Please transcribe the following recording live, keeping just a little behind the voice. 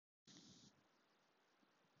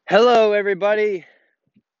Hello, everybody.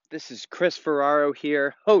 This is Chris Ferraro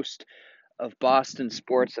here, host of Boston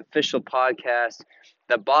Sports official podcast,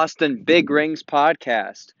 the Boston Big Rings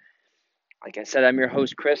podcast. Like I said, I'm your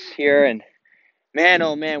host, Chris, here, and man,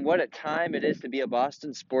 oh man, what a time it is to be a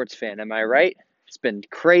Boston sports fan. Am I right? It's been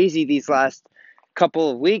crazy these last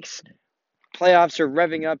couple of weeks. Playoffs are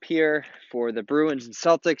revving up here for the Bruins and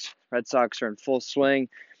Celtics. Red Sox are in full swing,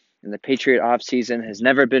 and the Patriot offseason has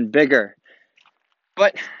never been bigger.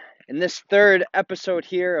 But in this third episode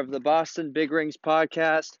here of the Boston Big Rings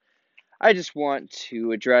podcast, I just want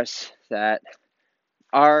to address that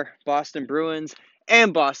our Boston Bruins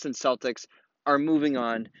and Boston Celtics are moving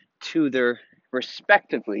on to their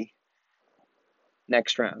respectively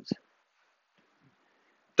next rounds.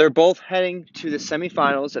 They're both heading to the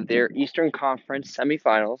semifinals of their Eastern Conference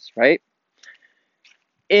semifinals, right?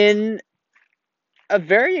 In a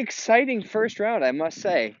very exciting first round, I must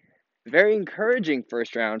say. Very encouraging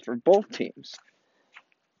first round for both teams.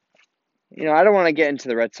 I don't want to get into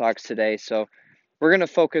the Red Sox today, so we're going to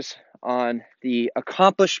focus on the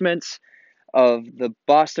accomplishments of the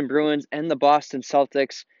Boston Bruins and the Boston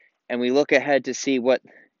Celtics, and we look ahead to see what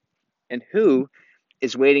and who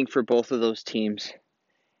is waiting for both of those teams,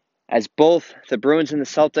 as both the Bruins and the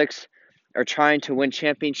Celtics are trying to win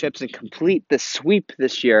championships and complete the sweep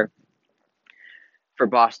this year for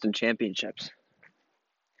Boston championships.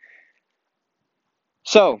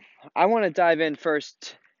 So, I want to dive in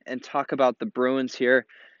first and talk about the Bruins here.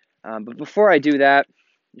 But before I do that,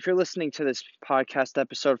 if you're listening to this podcast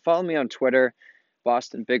episode, follow me on Twitter,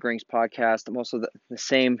 Boston Big Rings Podcast. I'm also the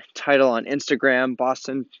same title on Instagram,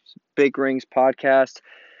 Boston Big Rings Podcast.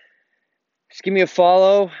 Just give me a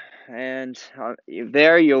follow, and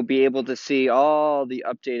there you'll be able to see all the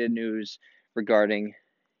updated news regarding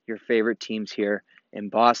your favorite teams here in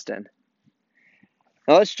Boston.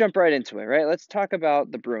 Now let's jump right into it, right? Let's talk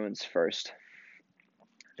about the Bruins first.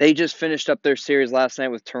 They just finished up their series last night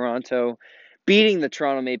with Toronto, beating the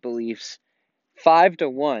Toronto Maple Leafs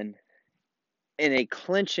 5-1 in a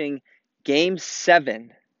clinching Game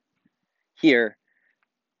 7 here.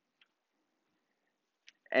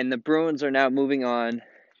 And the Bruins are now moving on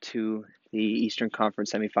to the Eastern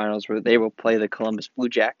Conference semifinals, where they will play the Columbus Blue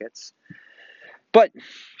Jackets. But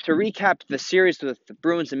to recap the series with the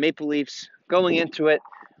Bruins and Maple Leafs, going into it,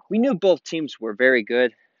 we knew both teams were very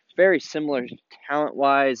good, very similar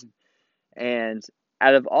talent-wise, and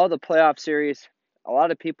out of all the playoff series, a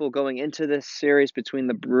lot of people going into this series between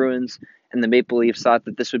the Bruins and the Maple Leafs thought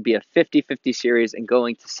that this would be a 50-50 series and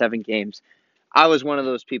going to 7 games. I was one of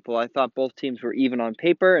those people. I thought both teams were even on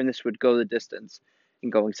paper and this would go the distance in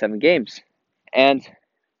going 7 games. And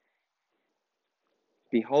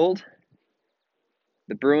behold,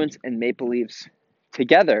 the Bruins and Maple Leafs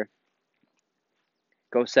together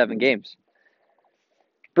go 7 games.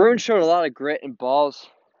 Bruins showed a lot of grit and balls.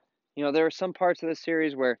 There were some parts of the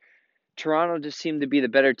series where Toronto just seemed to be the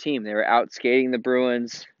better team. They were out skating the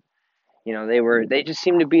Bruins. They just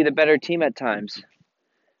seemed to be the better team at times.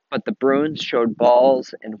 But the Bruins showed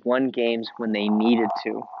balls and won games when they needed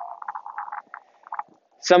to.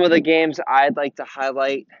 Some of the games I'd like to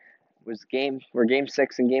highlight were Game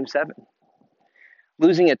 6 and Game 7.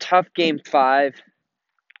 Losing a tough Game 5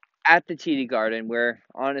 at the TD Garden, where,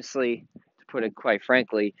 honestly, to put it quite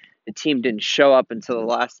frankly, the team didn't show up until the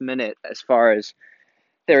last minute, as far as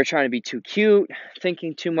they were trying to be too cute,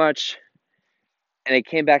 thinking too much, and it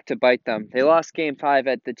came back to bite them. They lost Game 5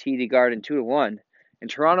 at the TD Garden 2-1, and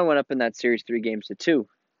Toronto went up in that series 3-2.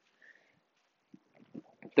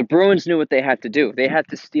 The Bruins knew what they had to do. They had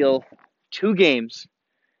to steal 2 games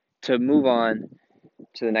to move on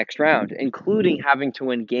to the next round, including having to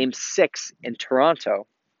win Game 6 in Toronto.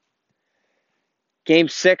 Game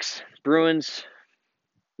 6, Bruins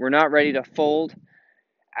were not ready to fold,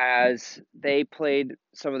 as they played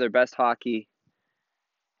some of their best hockey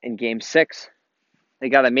in Game 6. They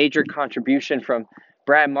got a major contribution from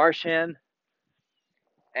Brad Marchand,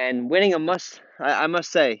 and winning I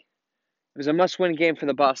must say, it was a must-win game for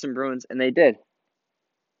the Boston Bruins, and they did.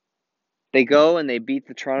 They go and they beat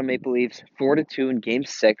the Toronto Maple Leafs 4-2 in Game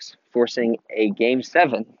 6, forcing a Game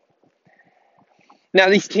 7. Now,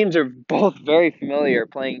 these teams are both very familiar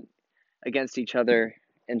playing against each other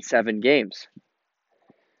in 7 games.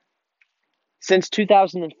 Since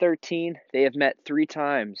 2013, they have met 3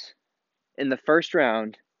 times in the first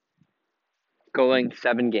round, going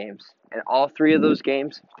 7 games. And all 3 of those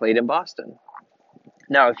games played in Boston.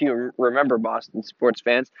 Now, if you remember, Boston sports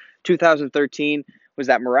fans, 2013 was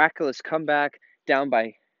that miraculous comeback down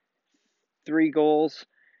by 3 goals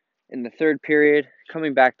in the third period,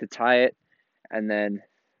 coming back to tie it, and then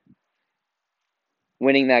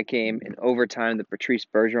winning that game in overtime, the Patrice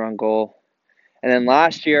Bergeron goal. And then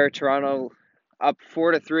last year, Toronto up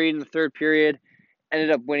 4-3 in the third period, ended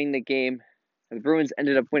up winning the game. The Bruins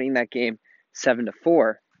ended up winning that game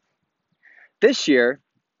 7-4. This year,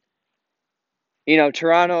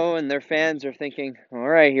 Toronto and their fans are thinking, all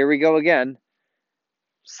right, here we go again.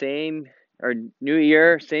 New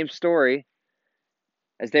year, same story,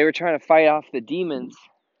 as they were trying to fight off the demons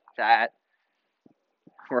that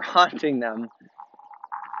were haunting them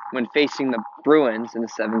when facing the Bruins in a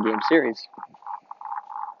 7-game series.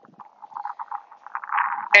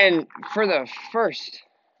 And for the first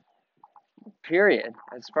period,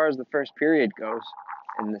 as far as the first period goes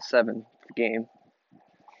in the 7th game,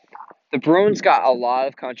 the Bruins got a lot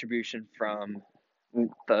of contribution from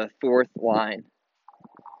the fourth line.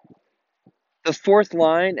 The fourth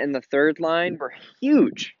line and the third line were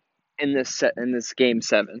huge in this game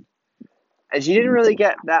 7, as you didn't really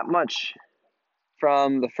get that much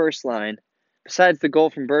from the first line, besides the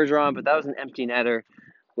goal from Bergeron, but that was an empty netter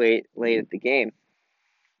late at the game.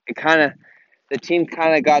 The team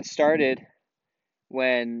kind of got started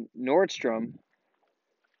when Nordstrom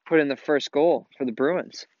put in the first goal for the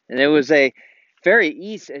Bruins, and it was a very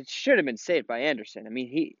easy. It should have been saved by Anderson. I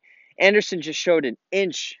mean, Anderson just showed an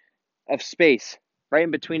inch of space right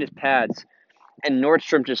in between his pads, and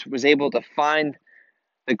Nordstrom just was able to find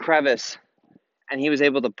the crevice, and he was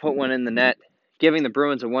able to put one in the net, giving the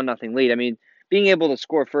Bruins a 1-0 lead. I mean, being able to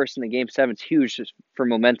score first in the game 7 is huge just for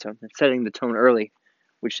momentum and setting the tone early,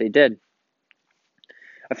 which they did.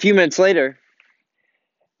 A few minutes later,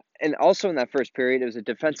 and also in that first period, it was a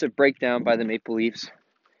defensive breakdown by the Maple Leafs,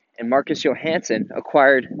 and Marcus Johansson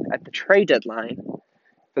acquired at the trade deadline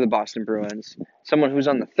for the Boston Bruins, someone who's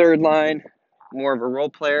on the third line, more of a role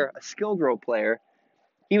player, a skilled role player.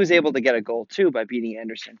 He was able to get a goal too by beating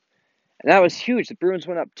Anderson, and that was huge. The Bruins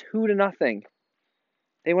went up 2-0.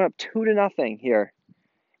 They went up 2-0 here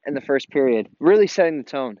in the first period, really setting the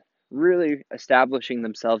tone, really establishing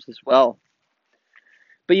themselves as well.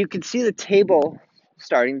 But you can see the table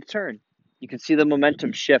starting to turn. You can see the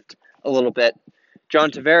momentum shift a little bit. John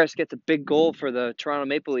Tavares gets a big goal for the Toronto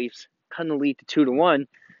Maple Leafs, cutting the lead to 2-1.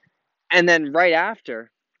 And then right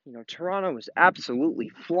after, Toronto was absolutely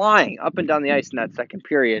flying up and down the ice in that second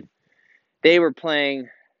period. They were playing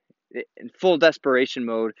in full desperation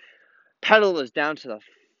mode. Pedal was down to the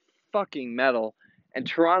fucking metal, and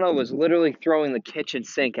Toronto was literally throwing the kitchen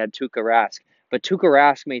sink at Tuukka Rask. But Tuukka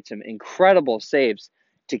Rask made some incredible saves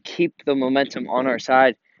to keep the momentum on our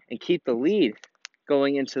side and keep the lead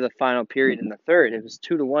going into the final period in the third. It was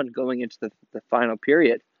 2-1 going into the final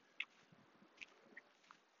period.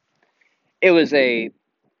 It was a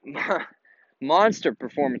monster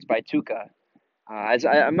performance by Tuukka. As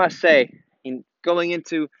I must say, going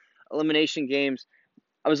into elimination games,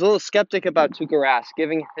 I was a little skeptic about Tuukka Rask,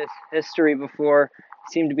 given his history before.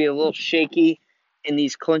 Seemed to be a little shaky in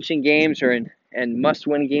these clinching games and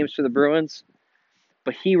must-win games for the Bruins.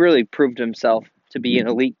 But he really proved himself to be an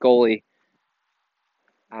elite goalie.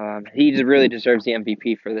 He really deserves the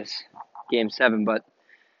MVP for this Game 7. But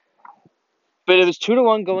it was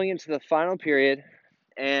 2-1 going into the final period.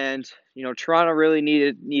 And, Toronto really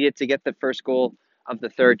needed to get the first goal of the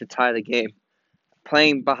third to tie the game.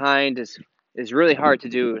 Playing behind is really hard to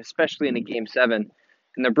do, especially in a Game 7.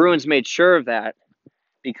 And the Bruins made sure of that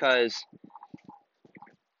because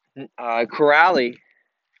Corrali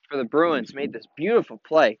for the Bruins made this beautiful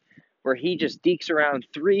play where he just dekes around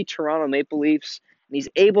 3 Toronto Maple Leafs, and he's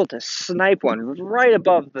able to snipe one right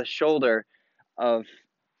above the shoulder of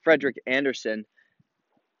Frederik Andersen,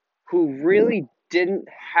 who really didn't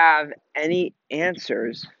have any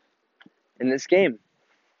answers in this game.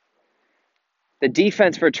 The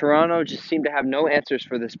defense for Toronto just seemed to have no answers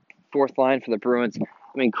for this fourth line for the Bruins.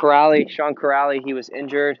 I mean, Sean Corrali, he was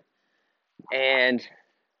injured, and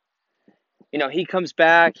he comes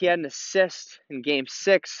back. He had an assist in Game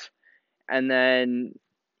 6, and then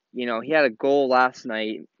he had a goal last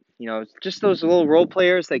night. Just those little role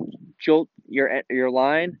players that jolt your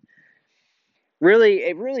line.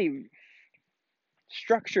 It really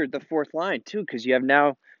structured the fourth line too, because you have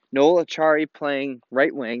now Noel Acciari playing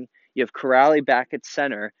right wing. You have Corrali back at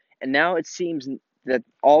center, and now it seems that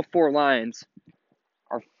all 4 lines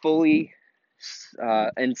are fully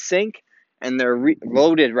in sync, and they're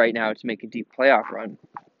loaded right now to make a deep playoff run.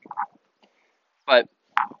 But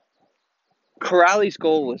Corrali's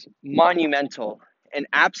goal was monumental and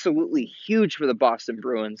absolutely huge for the Boston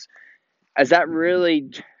Bruins, as that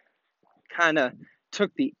really kind of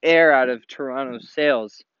took the air out of Toronto's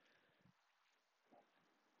sails.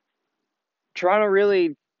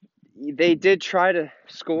 Toronto they did try to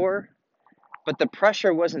score, but the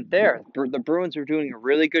pressure wasn't there. The Bruins were doing a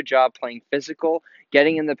really good job playing physical,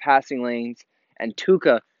 getting in the passing lanes, and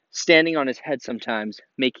Tuukka standing on his head sometimes,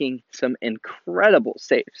 making some incredible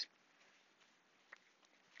saves.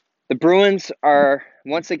 The Bruins are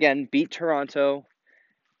once again beat Toronto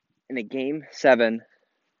in a Game 7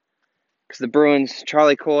 because the Bruins,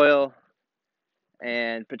 Charlie Coyle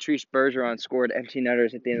and Patrice Bergeron scored empty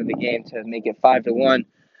netters at the end of the game to make it 5-1.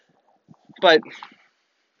 But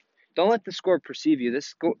don't let the score perceive you.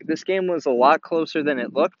 This game was a lot closer than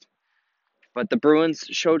it looked, but the Bruins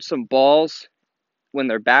showed some balls when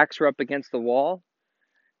their backs were up against the wall,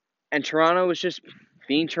 and Toronto was just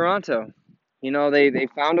being Toronto. They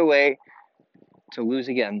found a way to lose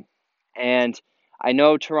again. And I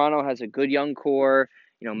know Toronto has a good young core.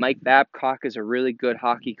 Mike Babcock is a really good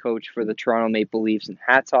hockey coach for the Toronto Maple Leafs, and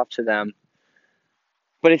hats off to them.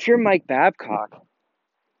 But if you're Mike Babcock,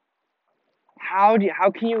 how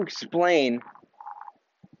can you explain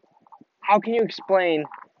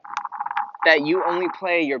that you only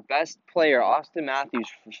play your best player, Auston Matthews,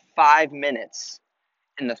 for 5 minutes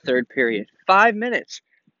in the third period? 5 minutes.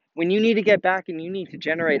 When you need to get back and you need to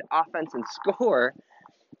generate offense and score,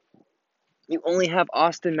 you only have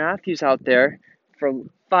Auston Matthews out there for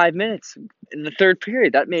 5 minutes in the third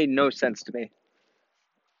period. That made no sense to me.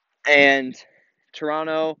 And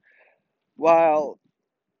Toronto, while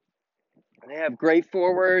they have great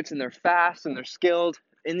forwards and they're fast and they're skilled,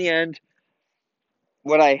 in the end,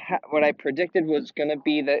 what I predicted was going to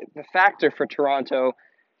be the factor for Toronto,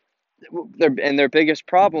 their biggest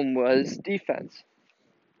problem was defense.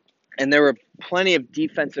 And there were plenty of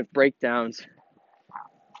defensive breakdowns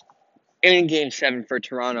in Game 7 for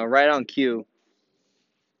Toronto, right on cue.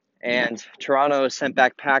 And Toronto was sent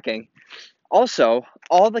back packing. Also,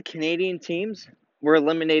 all the Canadian teams were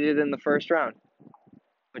eliminated in the first round,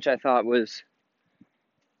 which I thought was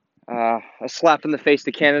a slap in the face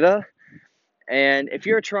to Canada. And if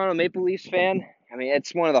you're a Toronto Maple Leafs fan,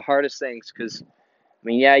 it's one of the hardest things because,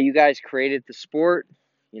 yeah, you guys created the sport.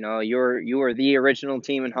 You were the original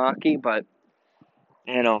team in hockey, but,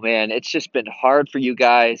 man, it's just been hard for you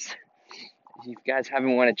guys. You guys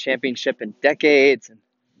haven't won a championship in decades, and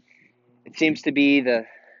it seems to be the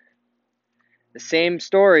same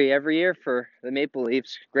story every year for the Maple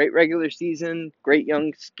Leafs. Great regular season, great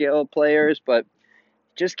young skill players, but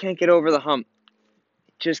just can't get over the hump.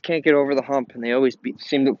 And they always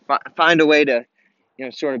seem to find a way to,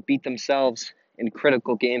 sort of beat themselves in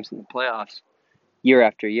critical games in the playoffs year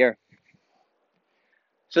after year.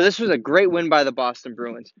 So this was a great win by the Boston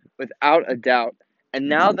Bruins, without a doubt. And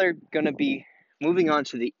now they're going to be moving on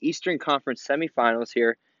to the Eastern Conference semifinals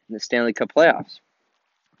here in the Stanley Cup playoffs.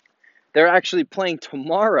 They're actually playing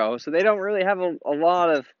tomorrow, so they don't really have a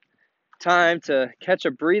lot of time to catch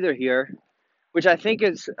a breather here, which I think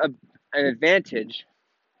is an advantage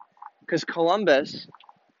because Columbus,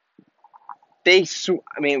 they're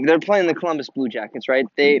playing the Columbus Blue Jackets, right?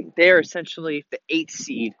 They are essentially the 8th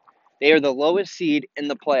seed. They are the lowest seed in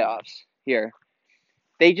the playoffs here.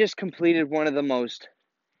 They just completed one of the most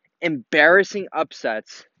embarrassing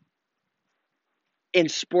upsets in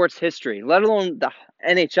sports history, let alone the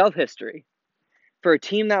NHL history, for a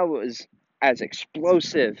team that was as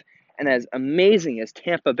explosive and as amazing as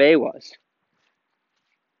Tampa Bay was.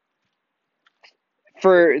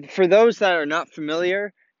 For those that are not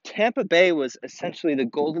familiar, Tampa Bay was essentially the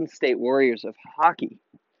Golden State Warriors of hockey.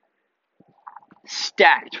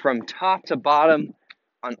 Stacked from top to bottom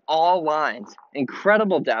on all lines.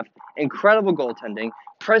 Incredible depth, incredible goaltending,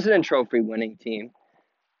 President Trophy winning team.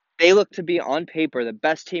 They look to be, on paper, the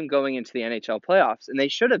best team going into the NHL playoffs, and they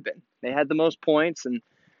should have been. They had the most points, and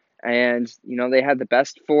they had the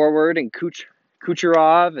best forward in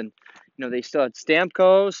Kucherov, and they still had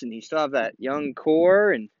Stamkos, and you still have that young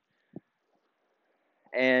core,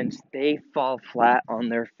 and they fall flat on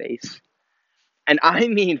their face. And I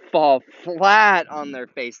mean fall flat on their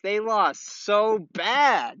face. They lost so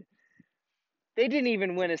bad. They didn't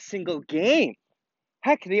even win a single game.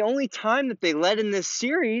 Heck, the only time that they led in this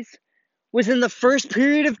series was in the first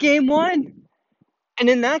period of Game 1. And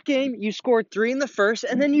in that game, you scored 3 in the first,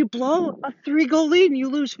 and then you blow a 3-goal lead and you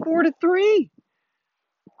lose 4-3.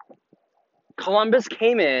 Columbus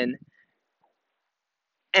came in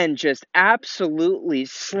and just absolutely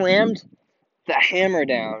slammed the hammer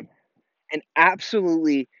down and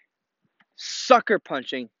absolutely sucker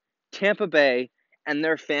punching Tampa Bay and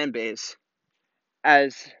their fan base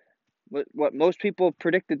as what most people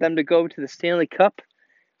predicted them to go to the Stanley Cup.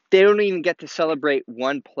 They don't even get to celebrate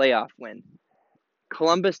one playoff win.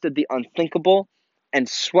 Columbus did the unthinkable and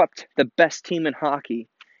swept the best team in hockey,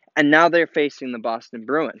 and now they're facing the Boston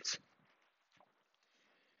Bruins.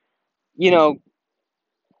 You know,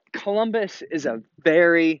 Columbus is a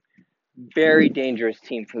very, very dangerous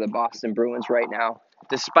team for the Boston Bruins right now.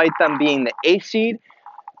 Despite them being the 8th seed,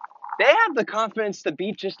 they have the confidence to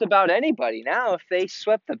beat just about anybody. Now, if they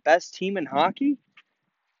swept the best team in hockey,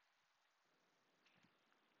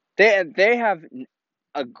 they have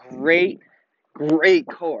a great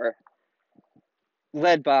core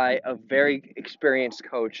led by a very experienced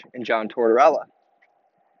coach in John Tortorella.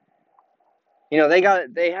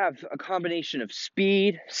 They have a combination of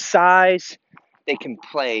speed, size. They can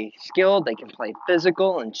play skilled, they can play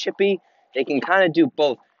physical and chippy. They can kind of do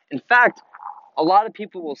both. In fact, a lot of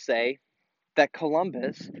people will say that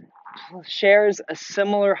Columbus shares a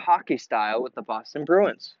similar hockey style with the Boston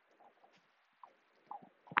Bruins.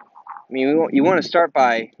 I mean, you want to start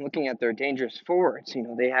by looking at their dangerous forwards.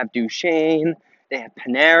 They have Duchesne, they have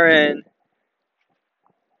Panarin,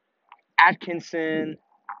 Atkinson,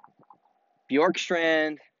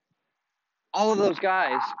 Bjorkstrand. All of those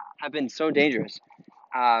guys have been so dangerous.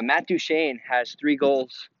 Matt Duchesne has 3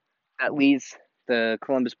 goals that leads the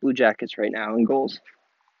Columbus Blue Jackets right now in goals.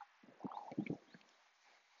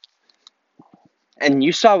 And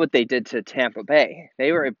you saw what they did to Tampa Bay.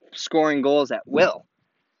 They were scoring goals at will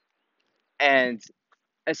and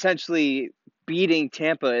essentially beating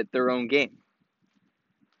Tampa at their own game.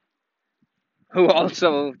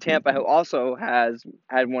 Tampa, who also has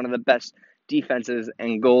had one of the best defenses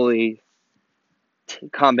and goalie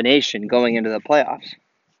combination going into the playoffs.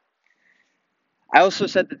 I also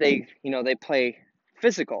said that they play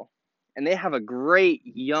physical, and they have a great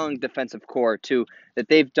young defensive core too. That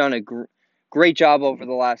they've done a great job over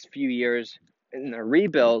the last few years in the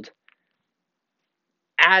rebuild,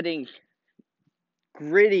 adding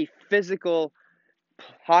gritty, physical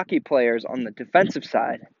hockey players on the defensive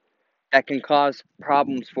side that can cause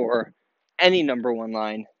problems for any number one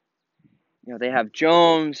line. They have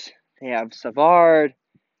Jones, they have Savard,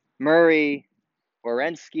 Murray,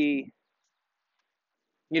 Werenski.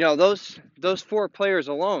 Those 4 players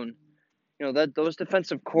alone, that those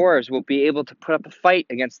defensive cores will be able to put up a fight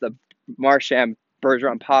against the Marchand,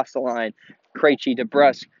 Bergeron, Pasta line, Krejci,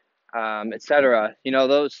 DeBrusk, etc.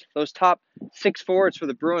 Those top 6 forwards for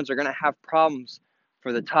the Bruins are going to have problems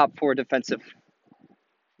for the top 4 defensive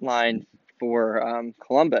line for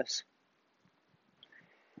Columbus.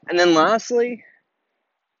 And then lastly,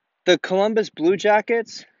 the Columbus Blue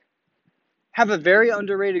Jackets have a very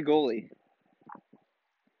underrated goalie.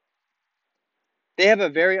 They have a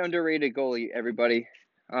very underrated goalie, everybody.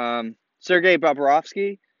 Sergei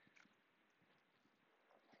Bobrovsky.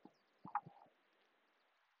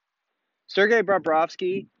 Sergei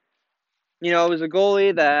Bobrovsky, was a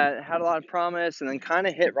goalie that had a lot of promise and then kind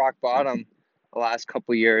of hit rock bottom the last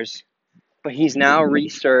couple years. But he's now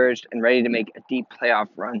resurged and ready to make a deep playoff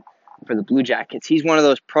run for the Blue Jackets. He's one of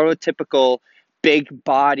those prototypical big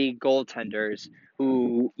body goaltenders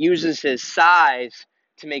who uses his size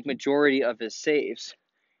to make majority of his saves.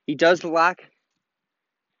 He does lack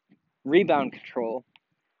rebound control,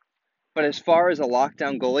 but as far as a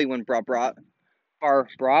lockdown goalie, when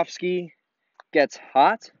Bobrovsky gets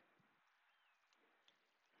hot,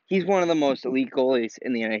 he's one of the most elite goalies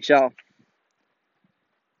in the NHL.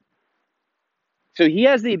 So he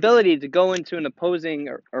has the ability to go into an opposing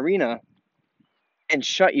arena and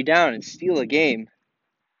shut you down and steal a game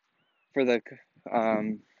for the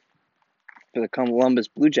Columbus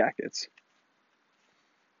Blue Jackets.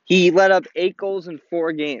 He let up 8 goals in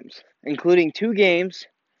 4 games, including 2 games.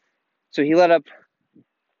 So he let up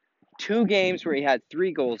 2 games where he had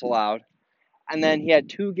 3 goals allowed, and then he had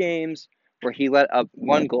 2 games where he let up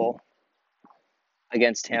 1 goal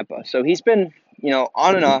against Tampa. So he's been,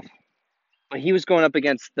 on and off, but he was going up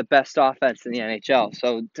against the best offense in the NHL.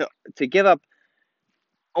 So to give up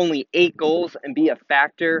only 8 goals and be a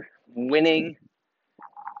factor winning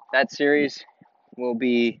that series will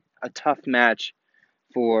be a tough match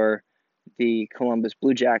for the Columbus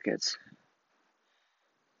Blue Jackets.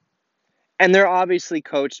 And they're obviously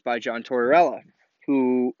coached by John Tortorella,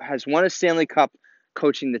 who has won a Stanley Cup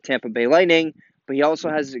coaching the Tampa Bay Lightning, but he also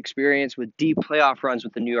has experience with deep playoff runs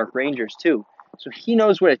with the New York Rangers too. So he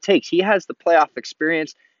knows what it takes. He has the playoff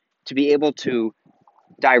experience to be able to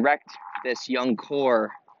direct this young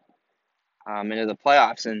core into the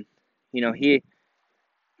playoffs. And,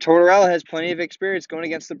 Tortorella has plenty of experience going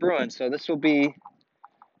against the Bruins, so this will be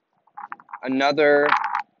another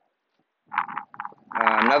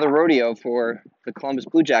rodeo for the Columbus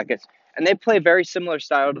Blue Jackets, and they play a very similar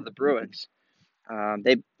style to the Bruins.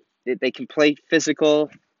 They can play physical,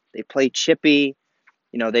 they play chippy,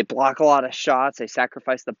 they block a lot of shots, they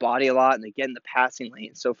sacrifice the body a lot, and they get in the passing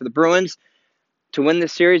lane. So for the Bruins to win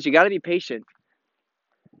this series, you got to be patient.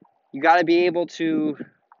 You got to be able to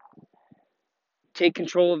take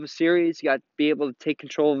control of the series. You got to be able to take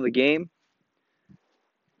control of the game.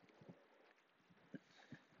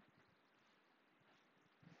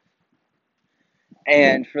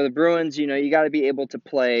 And for the Bruins, you got to be able to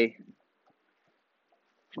play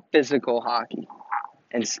physical hockey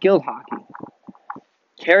and skilled hockey.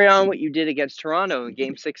 Carry on what you did against Toronto in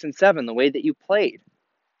Game 6 and 7, the way that you played.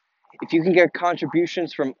 If you can get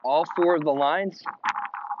contributions from all four of the lines,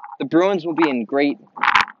 the Bruins will be in great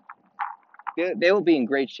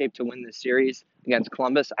shape to win this series against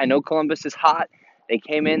Columbus. I know Columbus is hot. They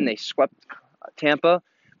came in, they swept Tampa.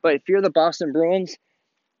 But if you're the Boston Bruins,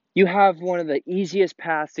 you have one of the easiest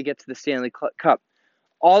paths to get to the Stanley Cup.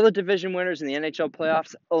 All the division winners in the NHL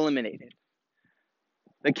playoffs eliminated.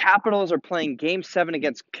 The Capitals are playing Game 7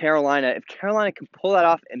 against Carolina. If Carolina can pull that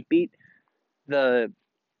off and beat the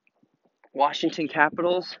Washington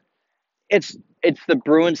Capitals, it's the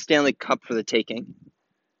Bruins Stanley Cup for the taking.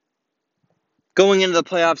 Going into the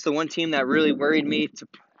playoffs, the one team that really worried me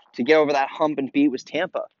to get over that hump and beat was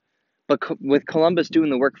Tampa. But with Columbus doing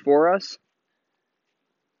the work for us,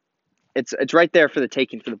 it's right there for the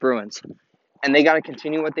taking for the Bruins. And they got to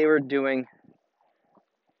continue what they were doing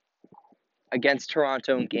against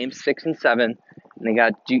Toronto in Game 6 and 7. And they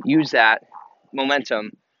got to use that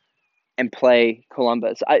momentum and play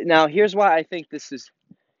Columbus. Now, here's why I think this is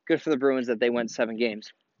good for the Bruins that they went 7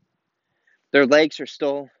 games. Their legs are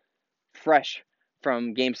still fresh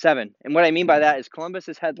from Game 7. And what I mean by that is Columbus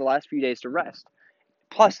has had the last few days to rest.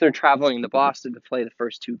 Plus, they're traveling to Boston to play the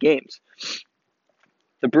first 2 games.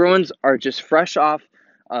 The Bruins are just fresh off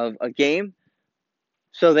of a game,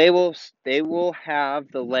 so they will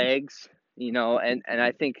have the legs, and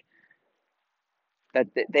I think that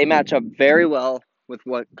they match up very well with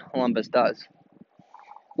what Columbus does.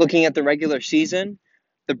 Looking at the regular season,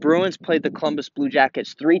 the Bruins played the Columbus Blue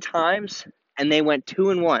Jackets 3 times, and they went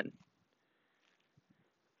 2-1.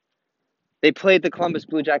 They played the Columbus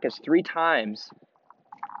Blue Jackets 3 times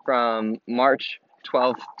from March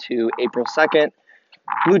 12th to April 2nd.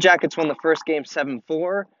 Blue Jackets won the first game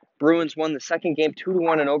 7-4. Bruins won the second game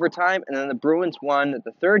 2-1 in overtime, and then the Bruins won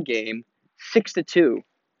the third game 6-2. 2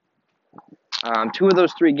 of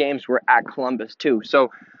those 3 games were at Columbus too. So,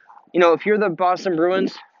 if you're the Boston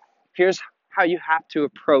Bruins, here's how you have to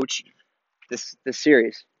approach this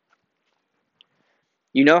series.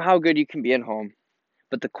 You know how good you can be at home,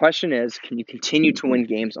 but the question is, can you continue to win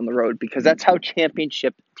games on the road? Because that's how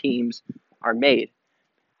championship teams are made.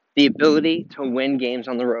 The ability to win games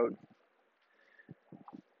on the road.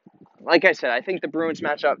 Like I said, I think the Bruins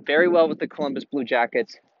match up very well with the Columbus Blue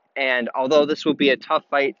Jackets, and although this will be a tough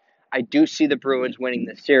fight, I do see the Bruins winning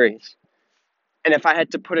this series. And if I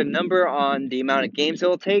had to put a number on the amount of games it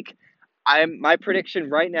will take, my prediction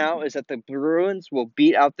right now is that the Bruins will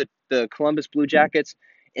beat out the Columbus Blue Jackets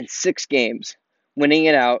in 6 games, winning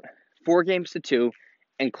it out 4-2,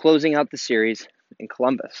 and closing out the series in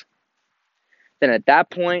Columbus. Then at that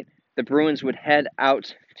point, the Bruins would head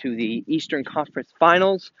out to the Eastern Conference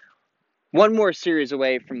Finals, one more series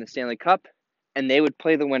away from the Stanley Cup, and they would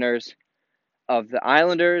play the winners of the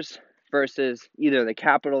Islanders versus either the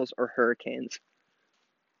Capitals or Hurricanes.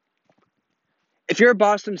 If you're a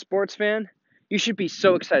Boston sports fan, you should be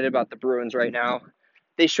so excited about the Bruins right now.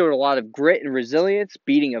 They showed a lot of grit and resilience,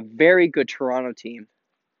 beating a very good Toronto team.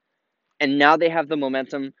 And now they have the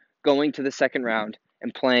momentum going to the second round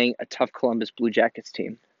and playing a tough Columbus Blue Jackets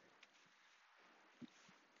team.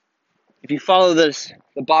 If you follow the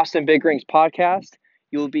Boston Big Rings podcast,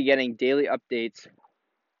 you will be getting daily updates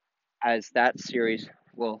as that series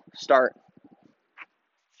will start.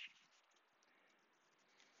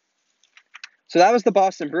 So that was the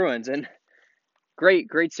Boston Bruins, and great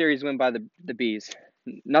series win by the Bees.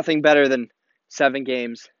 Nothing better than 7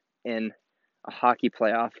 games in a hockey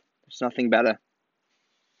playoff. There's nothing better.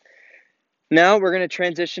 Now we're going to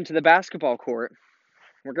transition to the basketball court.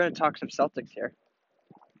 We're going to talk some Celtics here.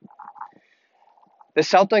 The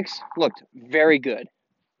Celtics looked very good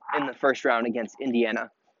in the first round against Indiana.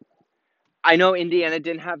 I know Indiana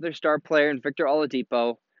didn't have their star player in Victor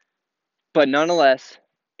Oladipo, but nonetheless,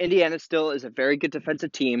 Indiana still is a very good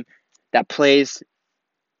defensive team that plays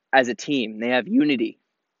as a team. They have unity.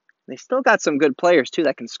 They still got some good players, too,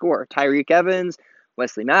 that can score. Tyreek Evans,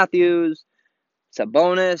 Wesley Matthews,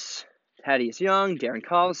 Sabonis, Thaddeus Young, Darren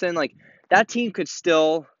Collison. That team could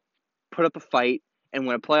still put up a fight and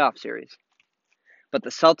win a playoff series. But the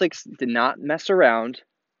Celtics did not mess around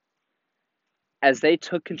as they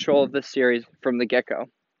took control of this series from the get-go,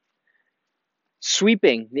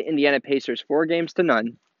 sweeping the Indiana Pacers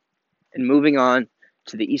 4-0 and moving on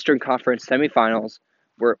to the Eastern Conference semifinals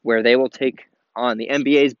where they will take on the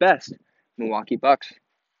NBA's best, Milwaukee Bucks.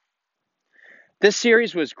 This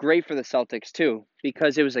series was great for the Celtics too,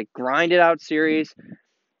 because it was a grinded out series,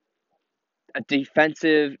 a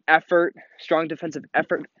strong defensive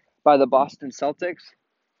effort by the Boston Celtics,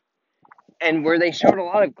 and where they showed a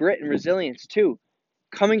lot of grit and resilience too,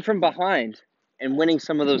 coming from behind and winning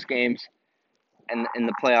some of those games in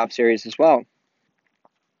the playoff series as well.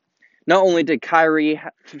 Not only did Kyrie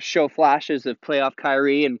show flashes of playoff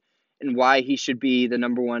Kyrie and why he should be the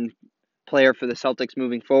number one player for the Celtics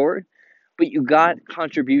moving forward, but you got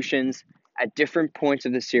contributions at different points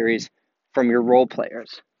of the series from your role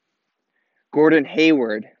players. Gordon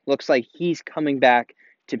Hayward looks like he's coming back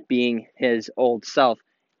to being his old self.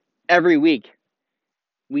 Every week,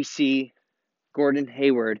 we see Gordon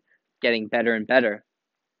Hayward getting better and better.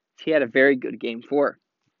 He had a very good game 4.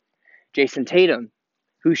 Jason Tatum,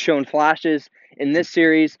 who's shown flashes in this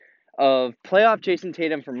series of playoff Jason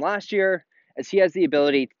Tatum from last year, as he has the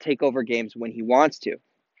ability to take over games when he wants to.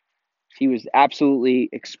 He was absolutely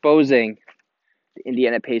exposing the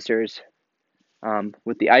Indiana Pacers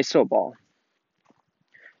with the ISO ball.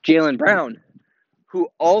 Jaylen Brown, who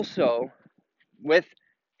also, with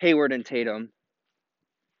Hayward and Tatum,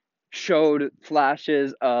 showed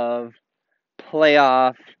flashes of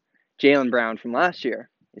playoff Jaylen Brown from last year.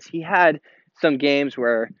 As he had some games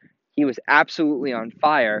where he was absolutely on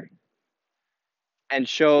fire and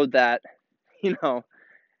showed that,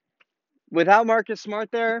 without Marcus Smart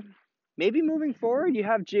there, maybe moving forward you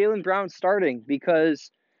have Jaylen Brown starting, because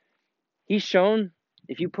he's shown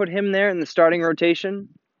if you put him there in the starting rotation,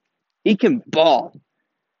 he can ball.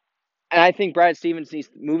 And I think Brad Stevens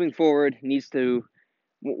moving forward needs to,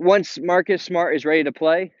 once Marcus Smart is ready to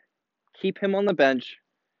play, keep him on the bench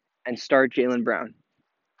and start Jaylen Brown.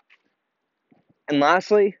 And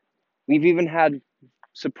lastly, we've even had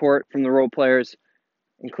support from the role players,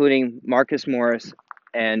 including Marcus Morris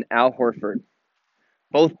and Al Horford.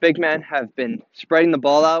 Both big men have been spreading the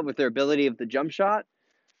ball out with their ability of the jump shot,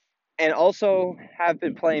 and also have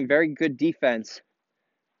been playing very good defense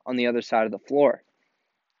on the other side of the floor.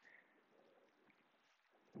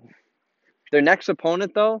 Their next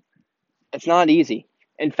opponent, though, it's not easy.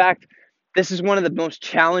 In fact, this is one of the most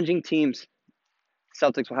challenging teams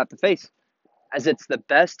Celtics will have to face, as it's the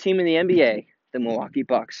best team in the NBA, the Milwaukee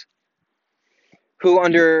Bucks, who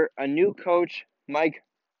under a new coach, Mike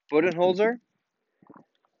Budenholzer,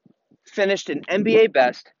 finished an NBA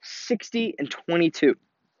best 60-22.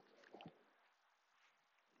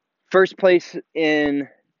 First place in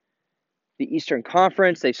the Eastern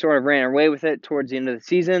Conference. They sort of ran away with it towards the end of the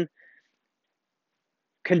season.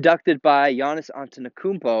 Conducted by Giannis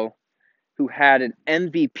Antetokounmpo, who had an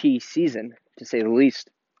MVP season, to say the least.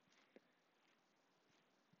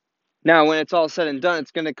 Now, when it's all said and done,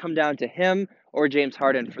 it's going to come down to him or James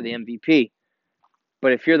Harden for the MVP.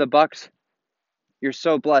 But if you're the Bucks, you're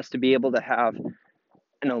so blessed to be able to have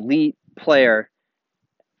an elite player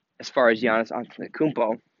as far as Giannis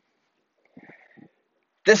Antetokounmpo.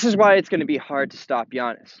 This is why it's going to be hard to stop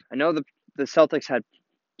Giannis. I know the Celtics had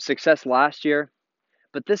success last year,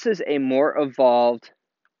 but this is a more evolved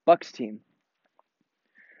Bucks team.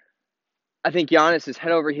 I think Giannis is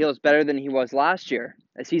head over heels better than he was last year,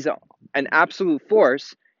 as he's an absolute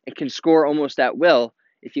force and can score almost at will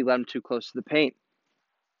if you let him too close to the paint.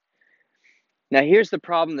 Now, here's the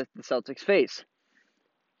problem that the Celtics face.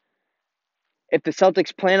 If the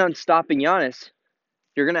Celtics plan on stopping Giannis,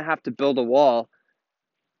 you're going to have to build a wall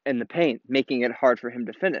in the paint, making it hard for him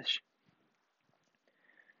to finish.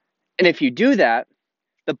 And if you do that,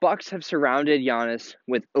 the Bucks have surrounded Giannis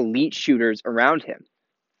with elite shooters around him.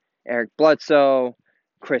 Eric Bledsoe,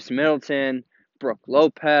 Chris Middleton, Brook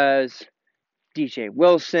Lopez, DJ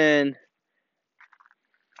Wilson,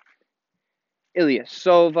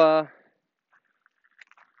 Ilyasova,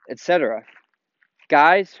 etc.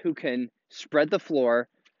 Guys who can spread the floor,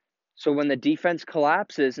 so when the defense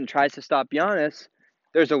collapses and tries to stop Giannis,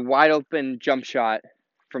 there's a wide open jump shot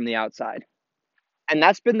from the outside. And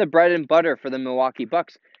that's been the bread and butter for the Milwaukee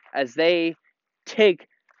Bucks, as they take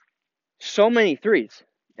so many threes.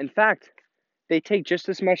 In fact, they take just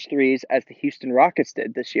as much threes as the Houston Rockets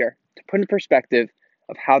did this year, to put in perspective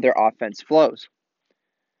of how their offense flows.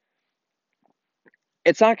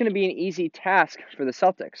 It's not going to be an easy task for the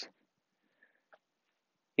Celtics.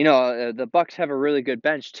 The Bucks have a really good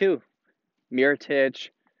bench too. Mirotic,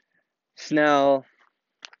 Snell,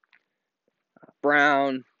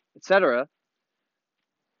 Brown, etc.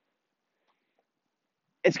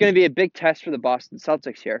 It's going to be a big test for the Boston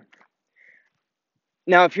Celtics here.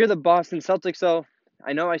 Now, if you're the Boston Celtics, though,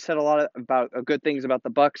 I know I said a lot about good things about the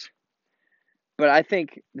Bucks, But I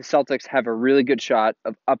think the Celtics have a really good shot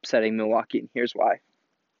of upsetting Milwaukee, and here's why.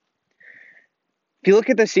 If you look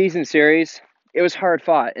at the season series, it was hard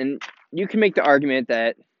fought, and you can make the argument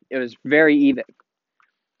that it was very even.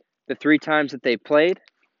 The 3 times that they played,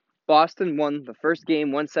 Boston won the first game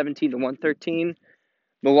 117 to 113.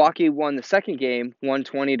 Milwaukee won the second game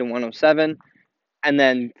 120 to 107. And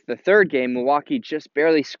then the third game, Milwaukee just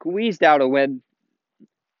barely squeezed out a win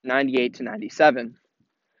 98 to 97.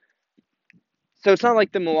 So it's not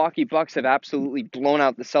like the Milwaukee Bucks have absolutely blown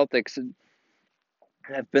out the Celtics and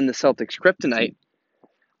have been the Celtics' kryptonite.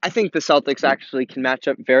 I think the Celtics actually can match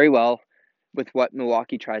up very well with what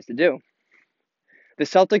Milwaukee tries to do. The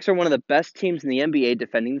Celtics are one of the best teams in the NBA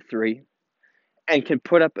defending the 3 and can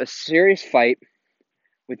put up a serious fight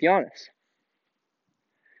with Giannis.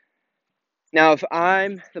 Now, if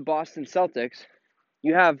I'm the Boston Celtics,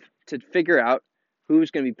 you have to figure out who's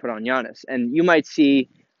going to be put on Giannis. And you might see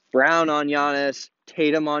Brown on Giannis,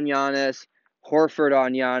 Tatum on Giannis, Horford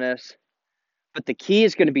on Giannis. But the key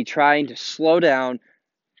is going to be trying to slow down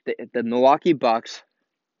the Milwaukee Bucks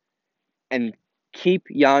and keep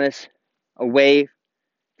Giannis away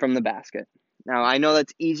from the basket. Now, I know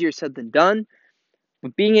that's easier said than done,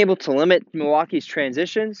 but being able to limit Milwaukee's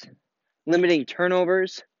transitions, limiting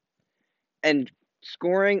turnovers, and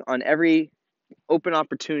scoring on every open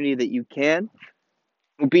opportunity that you can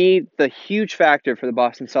will be the huge factor for the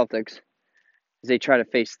Boston Celtics as they try to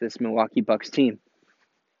face this Milwaukee Bucks team.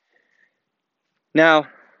 Now,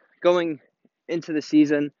 going into the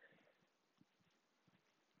season,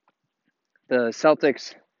 the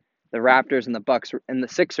Celtics, the Raptors, and the Bucks and the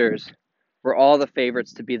Sixers were all the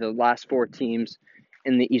favorites to be the last 4 teams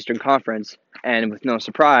in the Eastern Conference. And with no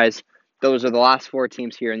surprise, those are the last 4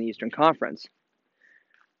 teams here in the Eastern Conference.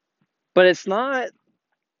 But it's not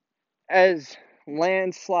as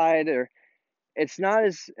landslide, or it's not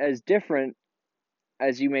as different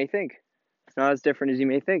as you may think. It's not as different as you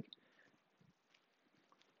may think.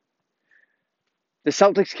 The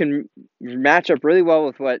Celtics can match up really well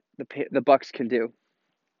with what the Bucks can do.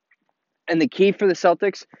 And the key for the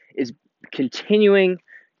Celtics is continuing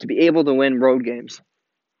to be able to win road games.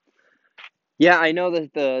 Yeah, I know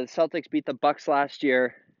that the Celtics beat the Bucks last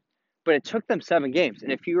year, but it took them 7 games.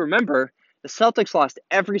 And if you remember, the Celtics lost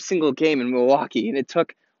every single game in Milwaukee, and it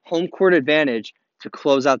took home court advantage to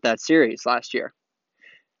close out that series last year.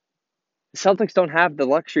 The Celtics don't have the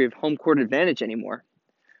luxury of home court advantage anymore.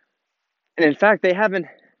 And in fact, they haven't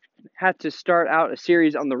had to start out a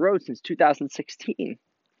series on the road since 2016.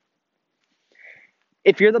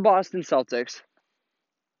 If you're the Boston Celtics,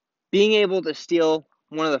 being able to steal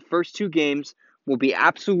one of the first 2 games will be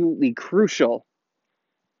absolutely crucial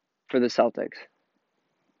for the Celtics.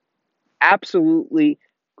 Absolutely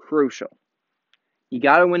crucial. You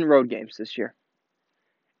got to win road games this year.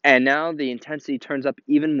 And now the intensity turns up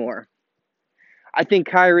even more. I think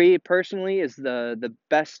Kyrie, personally, is the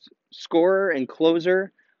best scorer and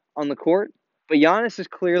closer on the court, but Giannis is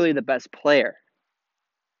clearly the best player.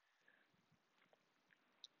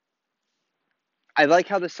 I like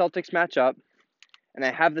how the Celtics match up, and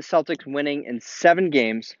I have the Celtics winning in 7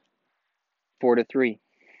 games, 4-3.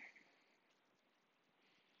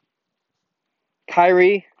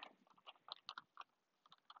 Kyrie,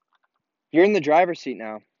 you're in the driver's seat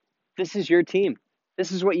now. This is your team.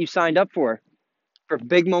 This is what you signed up for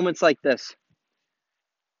big moments like this.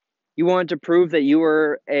 You wanted to prove that you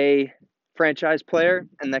were a franchise player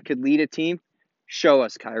and that could lead a team? Show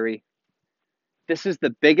us, Kyrie. This is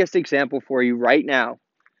the biggest example for you right now.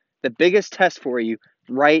 The biggest test for you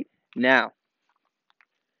right now.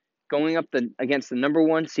 Going up against the number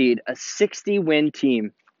 1 seed, a 60-win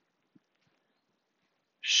team.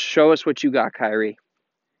 Show us what you got, Kyrie.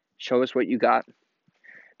 Show us what you got.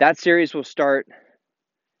 That series will start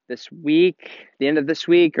this week, the end of this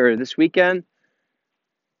week or this weekend.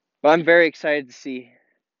 But I'm very excited to see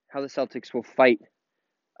how the Celtics will fight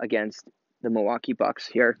against the Milwaukee Bucks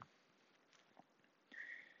here.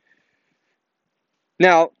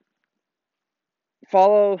 Now,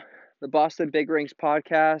 follow the Boston Big Rings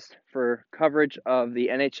podcast for coverage of the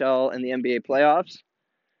NHL and the NBA playoffs.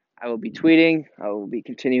 I will be tweeting. I will be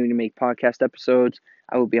continuing to make podcast episodes.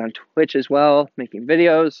 I will be on Twitch as well, making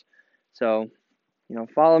videos. So,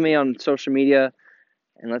 follow me on social media,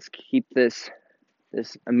 and let's keep this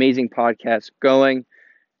amazing podcast going.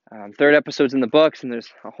 3rd episode's in the books, and there's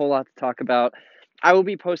a whole lot to talk about. I will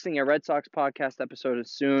be posting a Red Sox podcast episode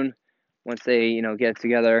soon once they, get it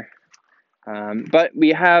together. But we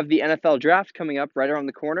have the NFL draft coming up right around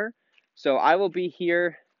the corner. So I will be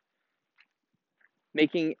here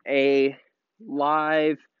making a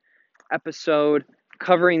live episode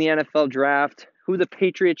covering the NFL draft, who the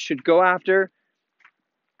Patriots should go after,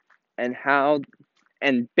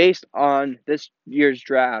 and based on this year's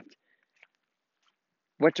draft,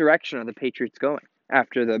 what direction are the Patriots going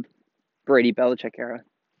after the Brady Belichick era?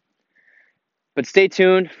 But stay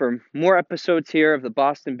tuned for more episodes here of the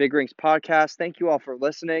Boston Big Rings podcast. Thank you all for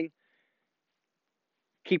listening.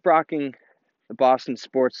 Keep rocking the Boston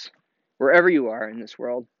sports wherever you are in this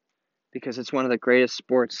world, because it's one of the greatest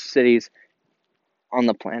sports cities on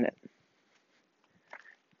the planet.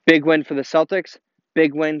 Big win for the Celtics.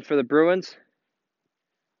 Big win for the Bruins.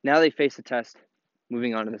 Now they face the test,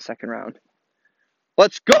 moving on to the second round.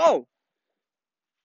 Let's go!